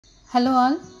Hello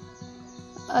all.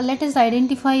 Let us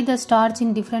identify the starch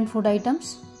in different food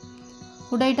items.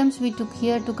 Food items we took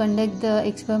here to conduct the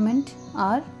experiment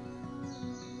are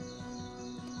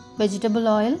vegetable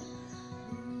oil,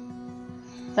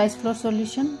 rice flour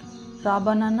solution, raw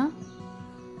banana,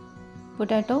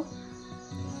 potato,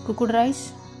 cooked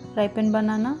rice, ripen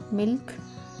banana, milk,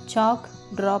 chalk,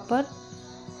 dropper,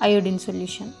 iodine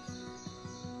solution.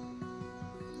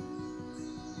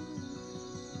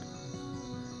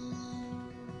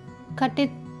 Cut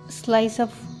a slice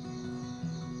of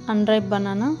unripe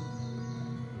banana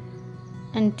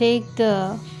and take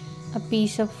a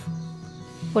piece of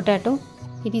potato.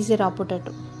 It is a raw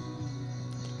potato.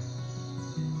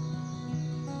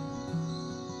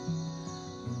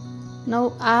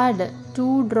 Now add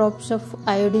 2 drops of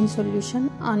iodine solution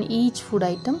on each food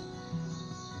item.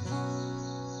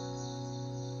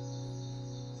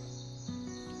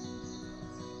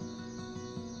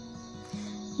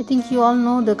 I think you all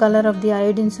know the color of the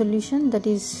iodine solution, that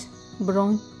is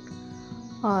brown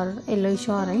or yellowish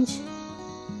orange.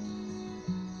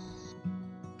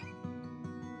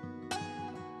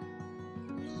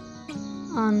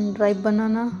 On ripe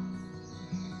banana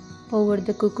over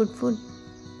the cooked food,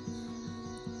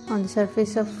 on the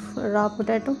surface of raw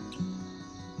potato,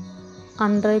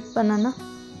 unripe banana,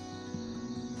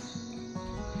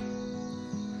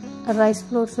 a rice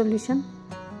flour solution,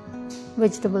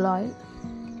 vegetable oil.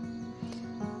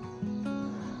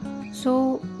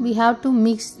 So we have to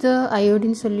mix the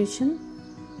iodine solution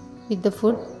with the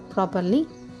food properly,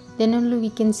 then only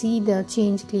we can see the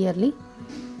change clearly.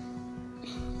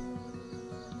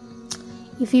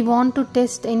 If we want to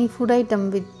test any food item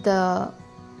with the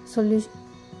solution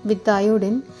with the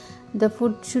iodine, the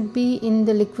food should be in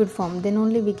the liquid form, then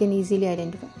only we can easily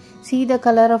identify. See the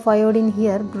color of iodine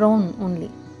here, brown only,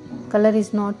 color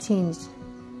is not changed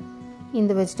in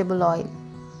the vegetable oil.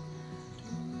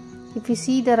 If you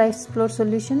see the rice flour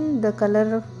solution, the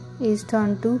color is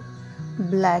turned to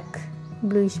black,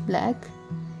 bluish black.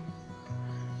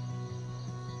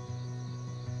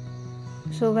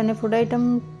 So when a food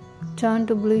item turn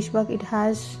to bluish black, it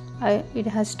has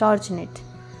starch in it.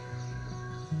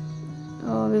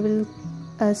 We will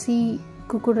see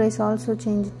cooked rice also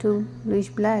change to bluish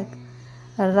black.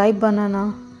 A ripe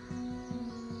banana,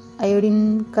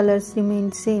 iodine colors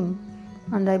remain same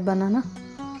on ripe banana.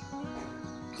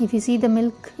 If you see the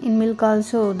milk, in milk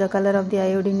also the color of the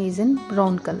iodine is in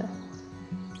brown color.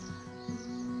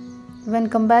 When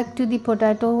come back to the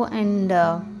potato and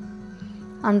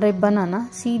unripe banana,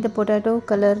 see the potato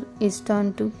color is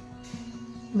turned to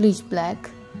bluish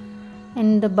black,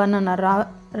 and the banana,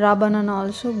 raw banana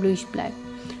also bluish black.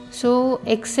 So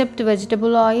except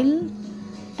vegetable oil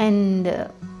and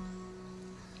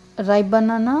ripe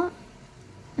banana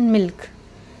and milk,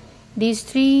 these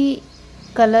three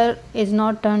color is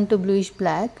not turned to bluish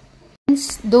black.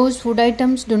 Hence those food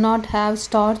items do not have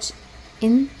starch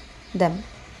in them.